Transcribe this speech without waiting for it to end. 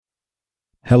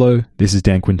Hello, this is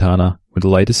Dan Quintana with the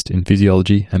latest in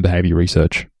physiology and behavior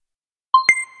research.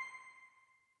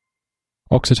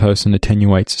 Oxytocin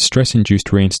attenuates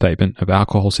stress-induced reinstatement of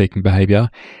alcohol-seeking behavior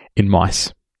in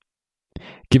mice.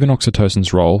 Given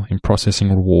oxytocin's role in processing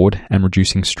reward and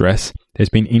reducing stress, there's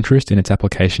been interest in its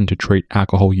application to treat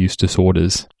alcohol use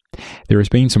disorders. There has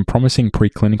been some promising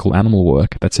preclinical animal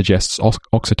work that suggests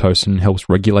oxytocin helps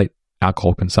regulate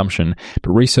alcohol consumption,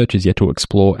 but research is yet to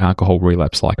explore alcohol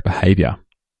relapse-like behavior.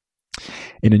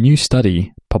 In a new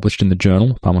study published in the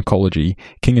journal Pharmacology,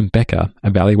 King and Becker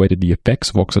evaluated the effects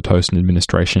of oxytocin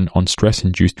administration on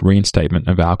stress-induced reinstatement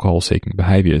of alcohol-seeking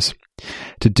behaviors.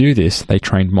 To do this, they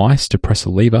trained mice to press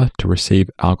a lever to receive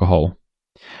alcohol.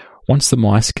 Once the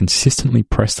mice consistently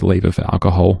pressed the lever for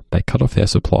alcohol, they cut off their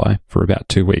supply for about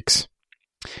 2 weeks.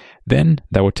 Then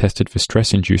they were tested for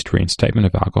stress-induced reinstatement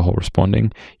of alcohol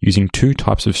responding using 2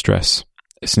 types of stress: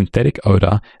 a synthetic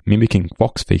odor mimicking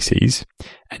fox feces,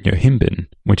 and yohimbine,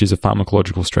 which is a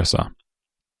pharmacological stressor.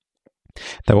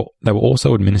 They were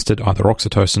also administered either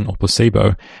oxytocin or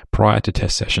placebo prior to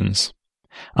test sessions.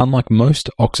 Unlike most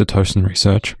oxytocin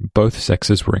research, both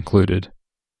sexes were included.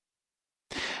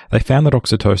 They found that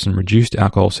oxytocin reduced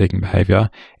alcohol-seeking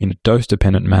behavior in a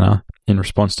dose-dependent manner in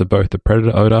response to both the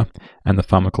predator odor and the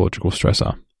pharmacological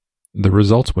stressor. The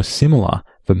results were similar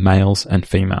for males and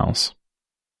females.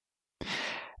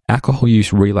 Alcohol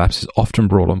use relapse is often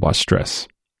brought on by stress.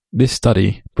 This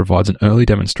study provides an early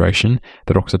demonstration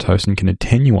that oxytocin can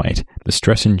attenuate the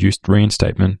stress-induced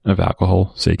reinstatement of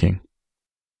alcohol seeking.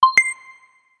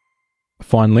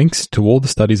 Find links to all the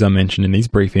studies I mentioned in these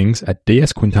briefings at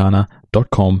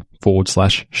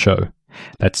dsquintana.com/show.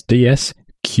 That's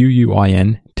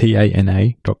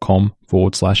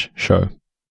dsquintana.com/show.